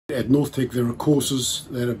At Northtec there are courses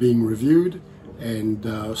that are being reviewed and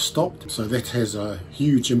stopped, so that has a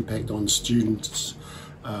huge impact on students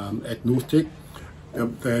at Northtec.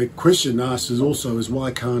 The question asked is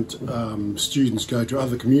why can't students go to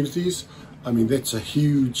other communities? I mean, that's a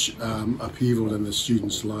huge upheaval in the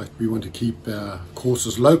students' life. We want to keep our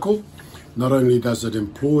courses local. Not only does it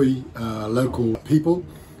employ local people,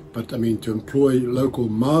 but I mean, to employ local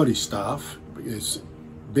Māori staff is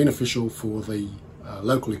beneficial for the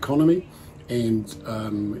local economy and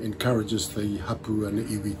encourages the hapu and the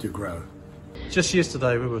iwi to grow. Just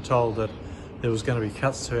yesterday we were told that there was going to be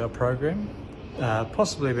cuts to our program,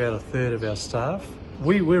 possibly about a third of our staff.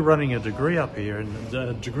 We're running a degree up here,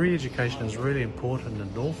 and degree education is really important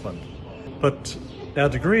in Northland. But our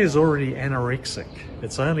degree is already anorexic.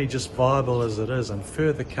 It's only just viable as it is, and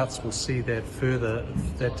further cuts will see that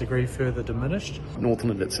degree further diminished.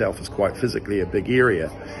 Northland itself is quite physically a big area,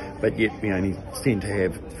 but yet we only tend to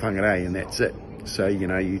have whangarei and that's it. So,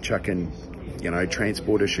 you chuck in,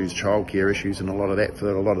 transport issues, childcare issues and a lot of that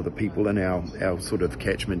for a lot of the people in our sort of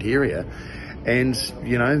catchment area. And,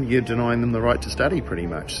 you're denying them the right to study pretty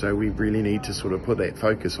much. So we really need to sort of put that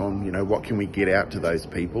focus on, what can we get out to those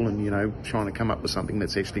people and, trying to come up with something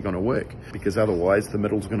that's actually going to work. Because otherwise the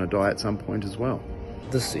middle's going to die at some point as well.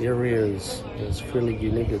 This area is fairly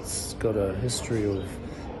unique. It's got a history of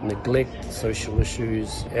neglect, social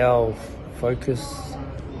issues. Our focus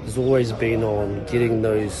has always been on getting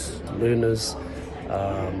those learners,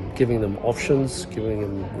 giving them options, giving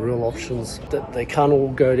them real options. That they can't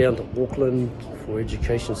all go down to Auckland for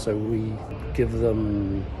education, so we give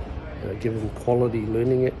them quality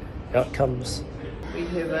learning outcomes. We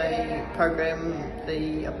have a program,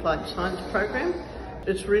 the Applied Science program.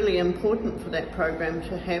 It's really important for that program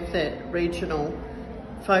to have that regional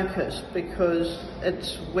focus because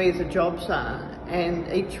it's where the jobs are, and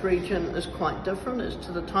each region is quite different as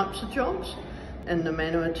to the types of jobs. In the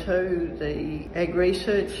Manawatu, the Ag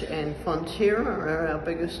Research and Fonterra are our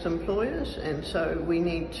biggest employers, and so we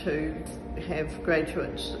need to have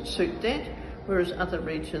graduates that suit that, whereas other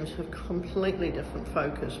regions have completely different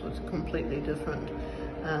focus with completely different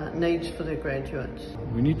needs for their graduates.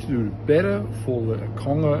 We need to do better for the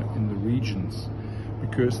Akonga in the regions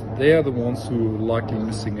because they are the ones who are likely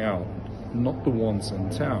missing out, not the ones in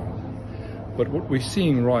town. But what we're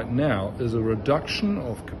seeing right now is a reduction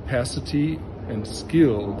of capacity and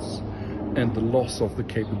skills and the loss of the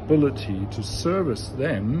capability to service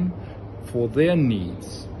them for their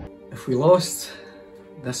needs. If we lost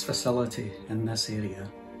this facility in this area,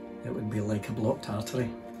 it would be like a blocked artery,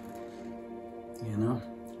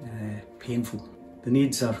 painful. The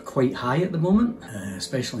needs are quite high at the moment,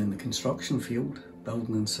 especially in the construction field,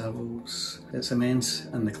 building and civils. It's immense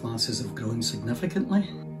and the classes have grown significantly.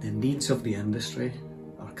 The needs of the industry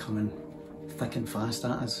are coming thick and fast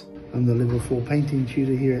at us. I'm the level 4 painting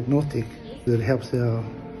tutor here at Northtec that helps our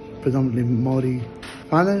predominantly Māori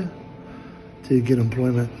whānau to get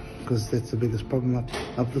employment because that's the biggest problem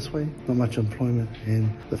up this way, not much employment, and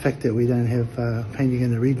the fact that we don't have painting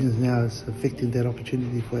in the regions now is affecting that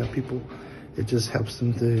opportunity for our people. It just helps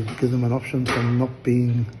them to give them an option from not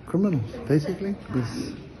being criminals, basically,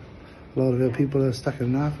 because a lot of our people are stuck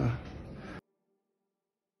in Ngāwha.